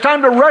 It's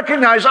time to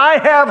recognize I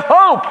have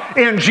hope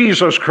in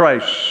Jesus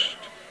Christ.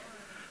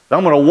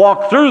 I'm going to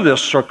walk through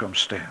this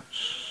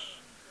circumstance.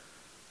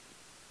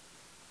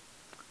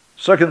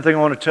 Second thing I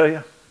want to tell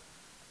you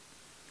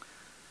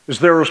is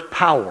there is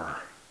power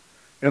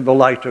in the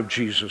light of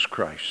Jesus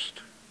Christ.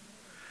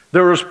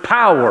 There is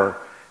power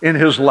in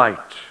His light.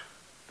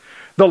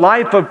 The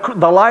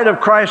light of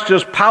Christ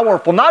is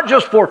powerful, not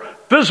just for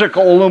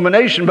physical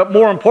illumination, but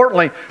more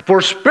importantly,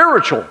 for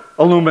spiritual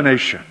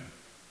illumination.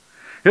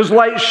 His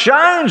light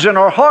shines in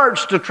our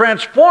hearts to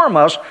transform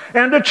us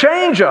and to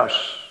change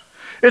us.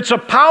 It's a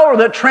power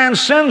that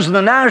transcends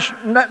the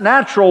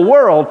natural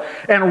world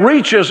and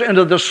reaches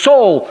into the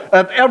soul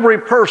of every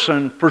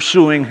person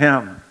pursuing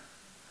Him.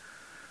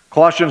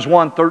 Colossians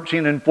 1,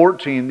 13 and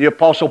 14, the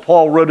Apostle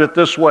Paul wrote it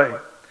this way.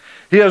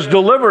 He has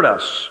delivered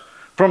us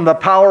from the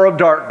power of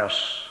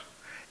darkness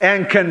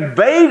and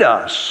conveyed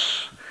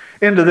us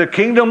into the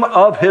kingdom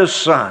of His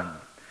Son,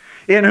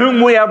 in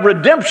whom we have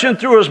redemption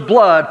through His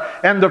blood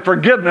and the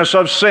forgiveness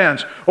of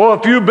sins. Oh,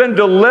 if you've been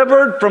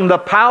delivered from the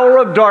power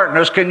of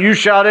darkness, can you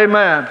shout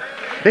amen?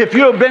 If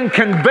you have been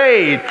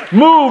conveyed,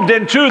 moved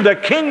into the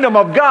kingdom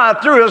of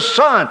God through His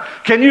Son,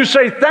 can you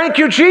say, thank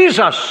you,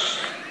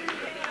 Jesus?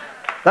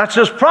 That's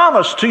His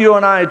promise to you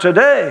and I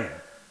today.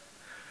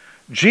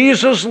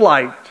 Jesus'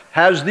 light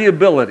has the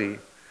ability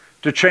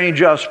to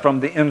change us from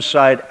the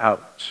inside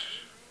out.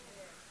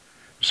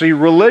 See,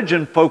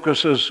 religion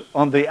focuses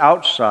on the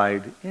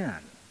outside in,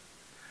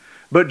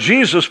 but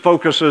Jesus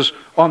focuses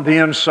on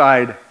the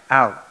inside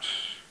out.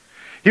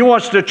 He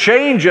wants to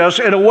change us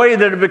in a way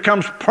that it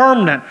becomes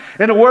permanent,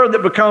 in a way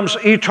that becomes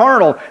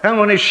eternal. And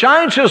when He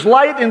shines His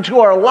light into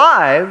our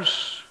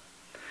lives,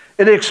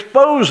 it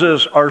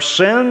exposes our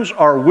sins,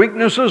 our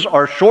weaknesses,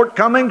 our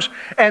shortcomings,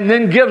 and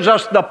then gives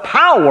us the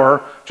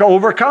power to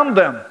overcome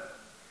them.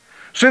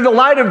 See, the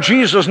light of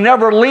Jesus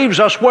never leaves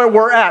us where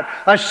we're at.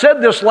 I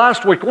said this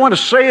last week. I want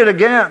to say it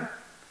again.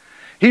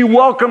 He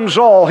welcomes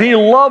all. He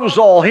loves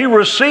all. He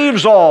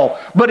receives all.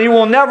 But He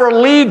will never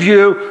leave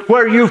you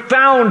where you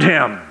found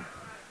Him.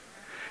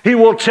 He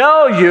will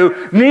tell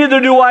you, neither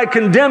do I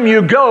condemn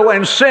you, go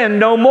and sin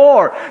no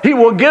more. He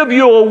will give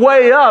you a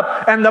way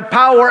up and the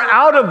power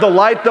out of the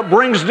light that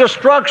brings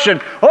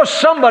destruction. Oh,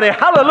 somebody,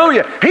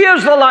 hallelujah. He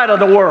is the light of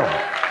the world.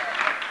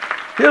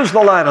 He is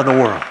the light of the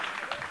world.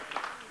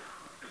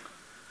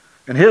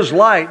 And His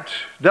light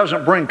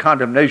doesn't bring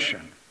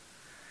condemnation.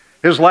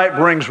 His light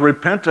brings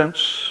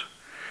repentance.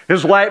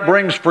 His light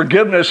brings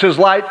forgiveness. His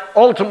light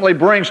ultimately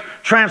brings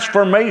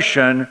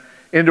transformation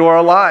into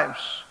our lives.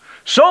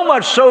 So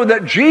much so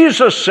that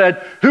Jesus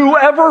said,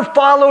 whoever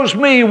follows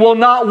me will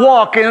not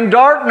walk in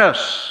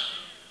darkness,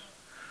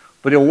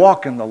 but he'll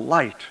walk in the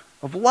light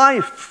of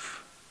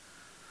life.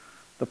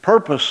 The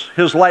purpose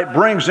His light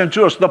brings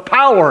into us, the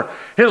power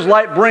His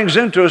light brings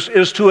into us,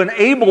 is to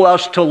enable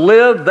us to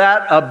live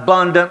that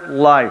abundant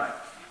life.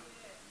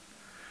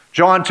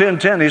 John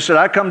 10:10, He said,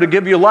 I come to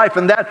give you life,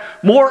 and that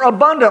more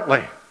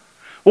abundantly.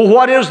 Well,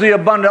 what is the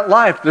abundant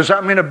life? Does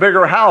that mean a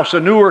bigger house,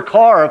 a newer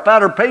car, a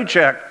fatter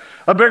paycheck,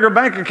 a bigger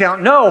bank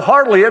account? No,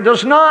 hardly. It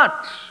does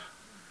not.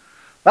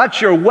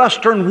 That's your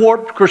Western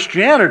warped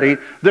Christianity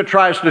that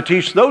tries to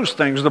teach those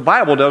things. The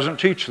Bible doesn't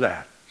teach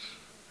that.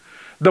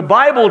 The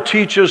Bible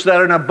teaches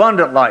that an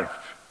abundant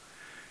life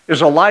is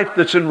a life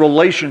that's in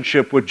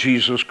relationship with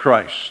Jesus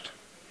Christ.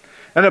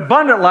 An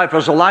abundant life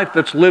is a life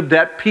that's lived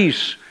at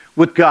peace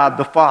with God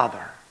the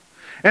Father.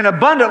 An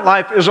abundant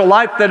life is a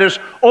life that is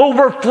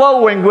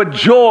overflowing with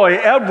joy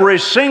every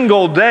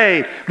single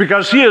day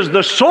because He is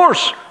the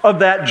source of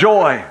that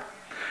joy.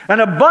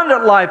 An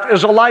abundant life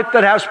is a life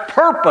that has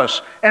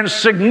purpose and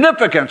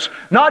significance,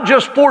 not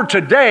just for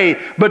today,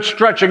 but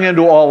stretching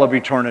into all of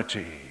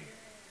eternity.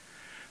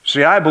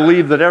 See, I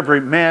believe that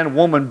every man,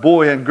 woman,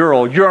 boy, and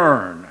girl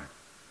yearn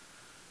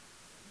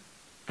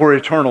for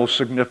eternal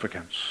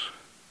significance.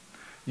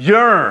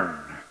 Yearn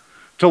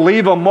to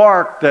leave a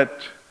mark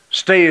that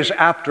stays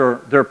after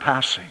their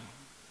passing.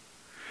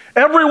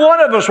 Every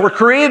one of us were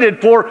created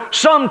for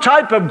some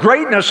type of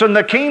greatness in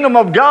the kingdom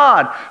of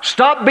God.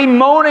 Stop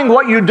bemoaning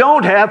what you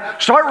don't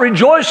have. Start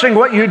rejoicing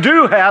what you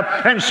do have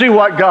and see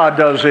what God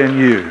does in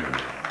you.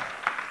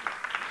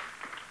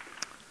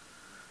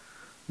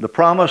 The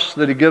promise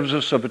that He gives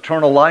us of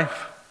eternal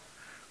life,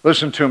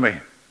 listen to me,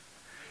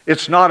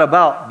 it's not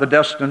about the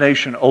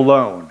destination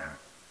alone.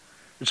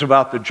 It's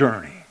about the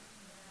journey.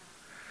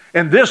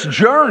 And this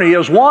journey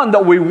is one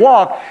that we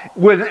walk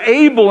with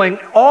enabling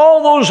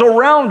all those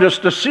around us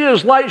to see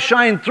His light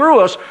shine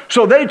through us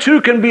so they too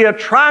can be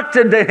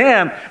attracted to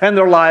Him and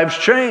their lives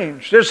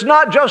changed. It's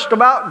not just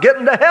about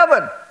getting to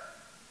heaven.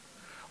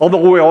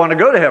 Although we all want to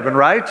go to heaven,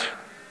 right?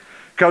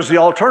 Because the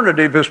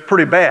alternative is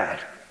pretty bad.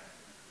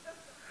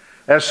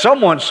 As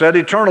someone said,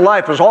 eternal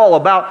life is all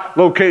about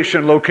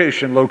location,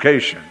 location,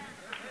 location.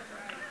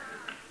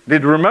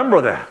 Need to remember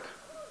that.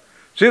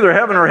 It's either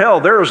heaven or hell.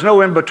 There is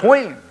no in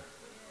between.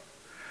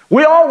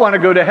 We all want to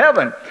go to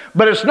heaven,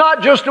 but it's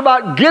not just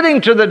about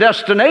getting to the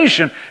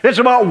destination. It's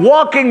about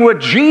walking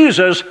with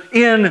Jesus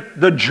in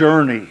the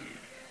journey.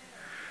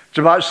 It's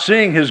about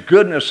seeing His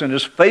goodness and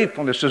His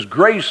faithfulness, His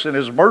grace and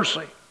His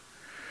mercy.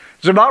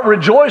 It's about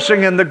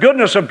rejoicing in the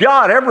goodness of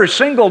God every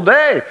single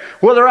day.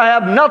 Whether I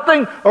have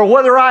nothing or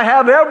whether I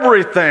have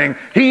everything,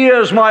 He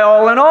is my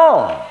all in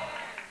all.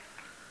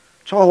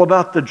 It's all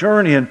about the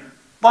journey and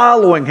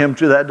following Him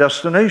to that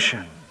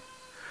destination.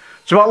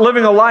 It's about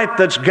living a life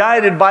that's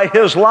guided by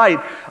His light,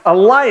 a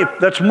life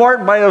that's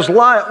marked by His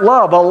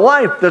love, a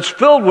life that's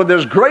filled with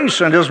His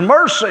grace and His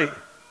mercy.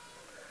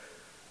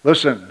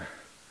 Listen,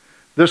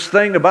 this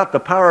thing about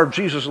the power of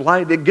Jesus'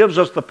 light, it gives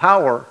us the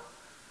power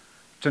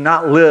to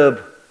not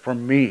live for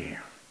me.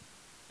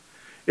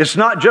 It's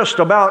not just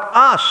about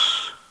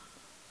us.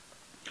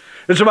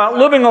 It's about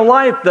living a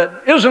life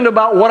that isn't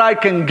about what I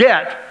can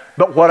get,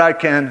 but what I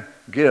can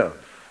give.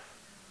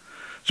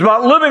 It's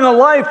about living a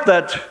life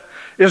that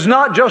is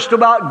not just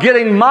about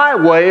getting my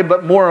way,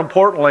 but more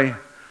importantly,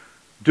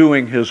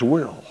 doing His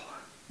will.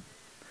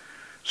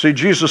 See,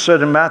 Jesus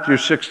said in Matthew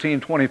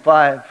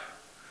 16:25,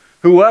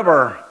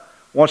 whoever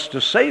wants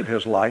to save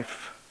his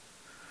life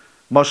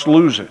must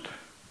lose it.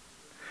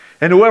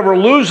 And whoever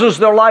loses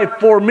their life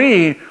for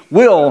me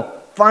will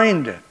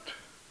find it.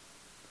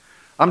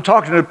 I'm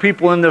talking to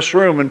people in this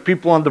room and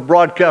people on the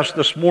broadcast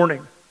this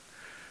morning.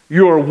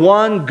 You are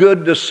one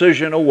good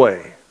decision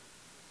away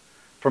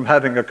from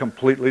having a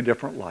completely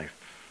different life.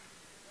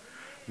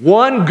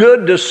 One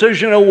good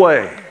decision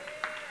away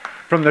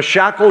from the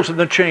shackles and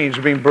the chains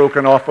being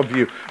broken off of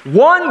you.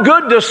 One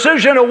good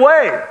decision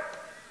away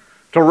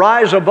to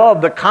rise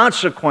above the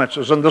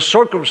consequences and the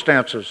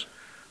circumstances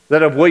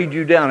that have weighed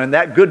you down. And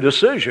that good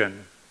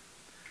decision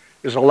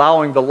is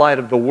allowing the light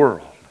of the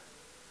world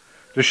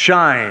to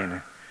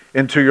shine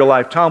into your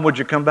life. Tom, would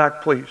you come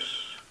back, please?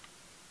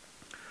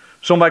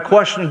 So my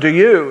question to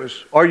you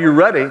is, are you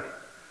ready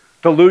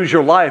to lose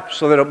your life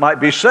so that it might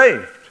be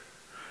saved?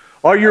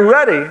 Are you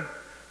ready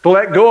to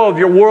let go of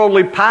your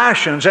worldly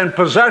passions and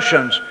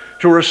possessions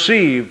to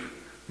receive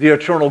the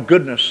eternal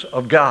goodness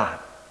of God?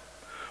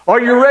 Are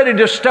you ready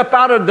to step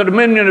out of the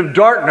dominion of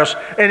darkness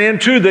and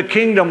into the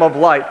kingdom of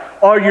light?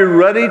 Are you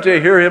ready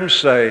to hear Him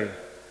say,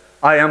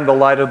 I am the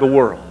light of the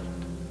world.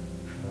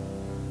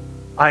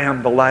 I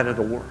am the light of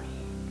the world.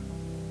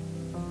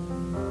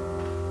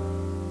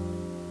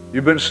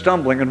 You've been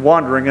stumbling and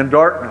wandering in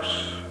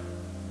darkness,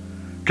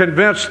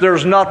 convinced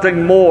there's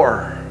nothing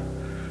more,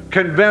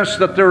 convinced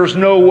that there's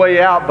no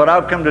way out, but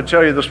I've come to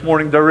tell you this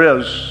morning there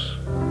is,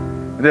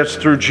 and it's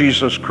through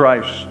Jesus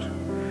Christ.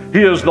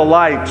 He is the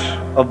light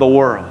of the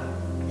world.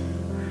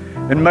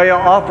 And may I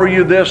offer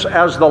you this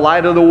as the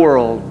light of the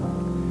world.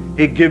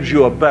 He gives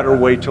you a better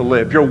way to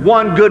live. You're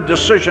one good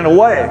decision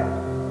away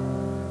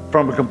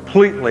from a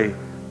completely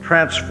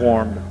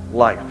transformed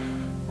life.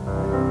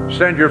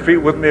 Stand to your feet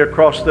with me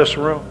across this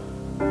room.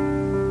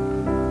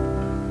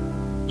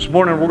 This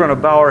morning we're going to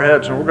bow our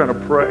heads and we're going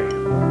to pray.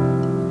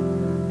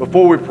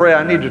 Before we pray,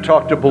 I need to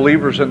talk to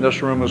believers in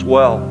this room as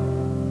well.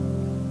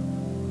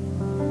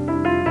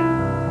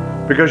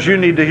 Because you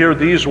need to hear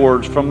these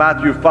words from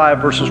Matthew 5,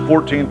 verses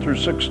 14 through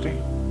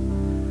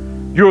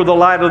 16. You are the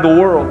light of the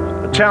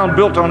world. A town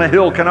built on a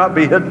hill cannot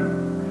be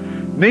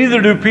hidden.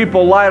 Neither do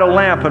people light a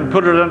lamp and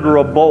put it under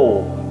a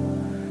bowl.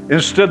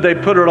 Instead, they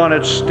put it on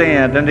its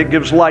stand, and it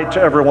gives light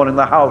to everyone in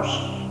the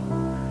house.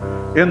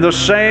 In the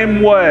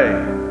same way,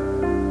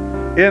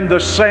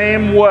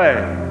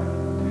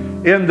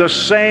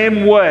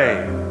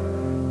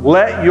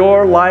 let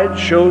your light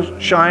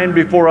shine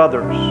before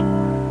others,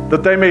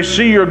 that they may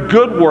see your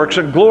good works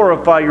and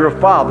glorify your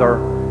Father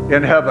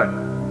in heaven.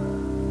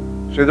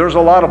 See, there's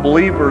a lot of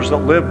believers that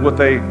live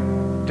with a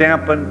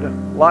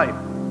dampened light.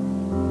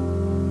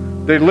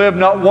 They live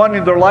not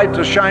wanting their light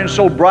to shine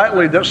so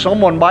brightly that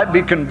someone might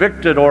be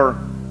convicted or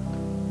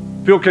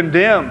feel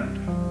condemned.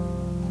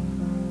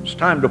 It's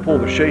time to pull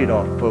the shade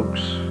off,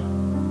 folks,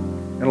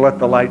 and let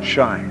the light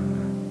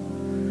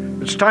shine.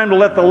 It's time to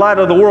let the light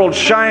of the world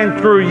shine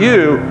through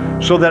you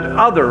so that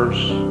others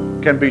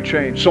can be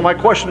changed. So my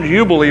question to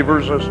you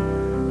believers is,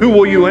 who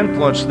will you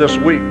influence this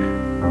week?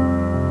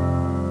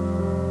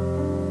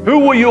 Who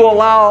will you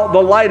allow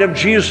the light of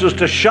Jesus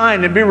to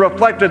shine and be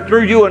reflected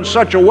through you in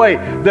such a way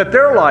that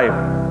their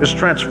life is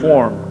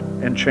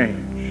transformed and changed?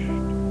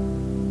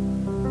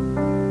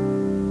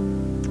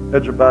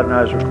 Heads are bowed and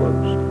eyes are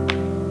closed.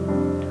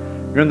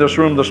 You're in this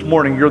room this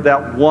morning, you're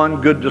that one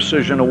good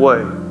decision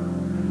away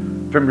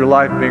from your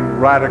life being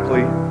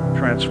radically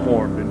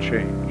transformed and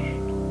changed.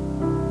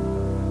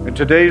 And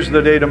today's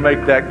the day to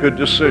make that good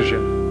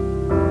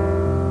decision.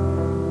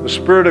 The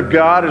Spirit of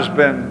God has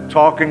been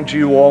talking to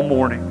you all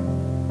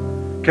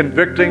morning,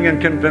 convicting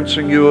and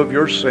convincing you of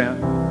your sin,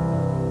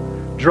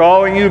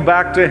 drawing you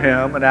back to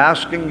Him and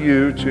asking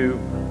you to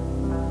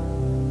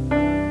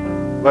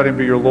let Him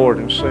be your Lord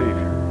and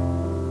Savior.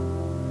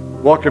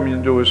 Welcome you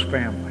into His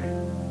family.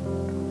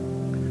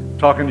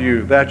 Talking to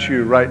you, that's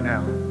you right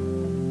now.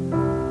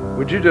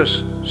 Would you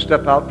just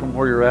step out from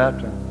where you're at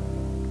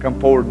and come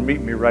forward and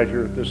meet me right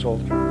here at this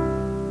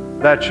altar.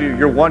 That's you.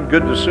 You're one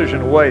good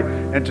decision away,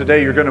 and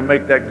today you're going to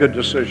make that good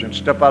decision.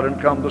 Step out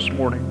and come this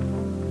morning.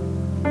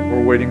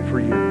 We're waiting for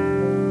you.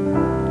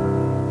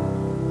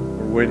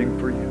 We're waiting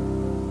for you.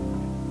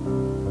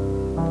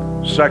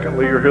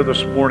 Secondly, you're here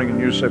this morning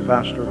and you say,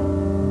 Pastor,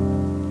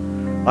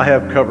 I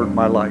have covered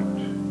my light.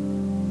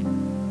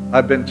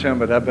 I've been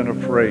timid. I've been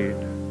afraid.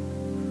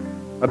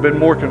 I've been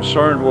more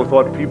concerned with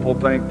what people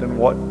think than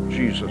what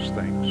Jesus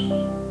thinks.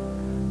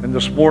 And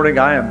this morning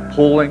I am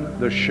pulling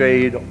the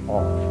shade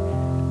off.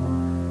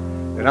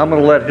 And I'm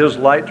going to let His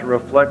light to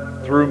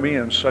reflect through me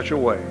in such a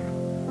way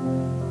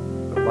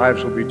that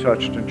lives will be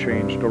touched and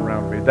changed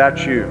around me.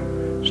 That's you.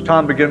 As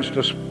Tom begins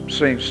to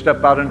sing,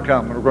 step out and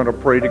come, and we're going to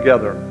pray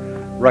together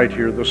right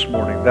here this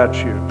morning. That's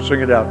you. Sing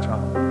it out,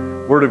 Tom.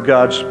 Word of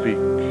God, speak.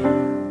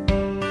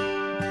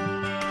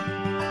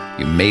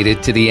 You made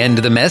it to the end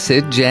of the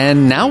message,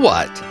 and now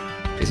what?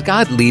 Is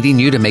God leading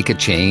you to make a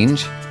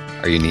change?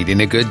 Are you needing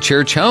a good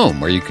church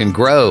home where you can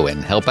grow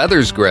and help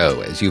others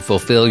grow as you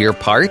fulfill your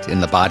part in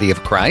the body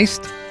of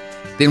Christ?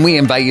 Then we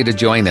invite you to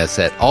join us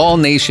at All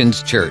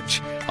Nations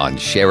Church on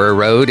Sharer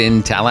Road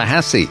in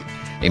Tallahassee,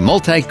 a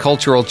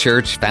multicultural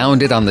church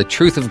founded on the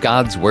truth of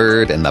God's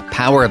Word and the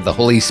power of the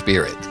Holy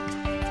Spirit.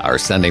 Our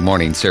Sunday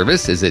morning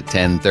service is at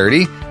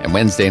 10:30 and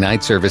Wednesday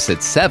night service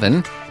at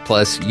 7,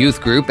 plus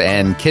youth group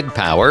and kid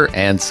power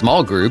and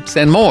small groups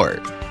and more.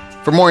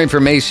 For more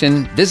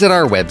information, visit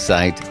our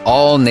website,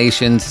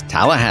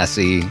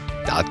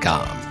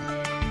 allnationstallahassee.com.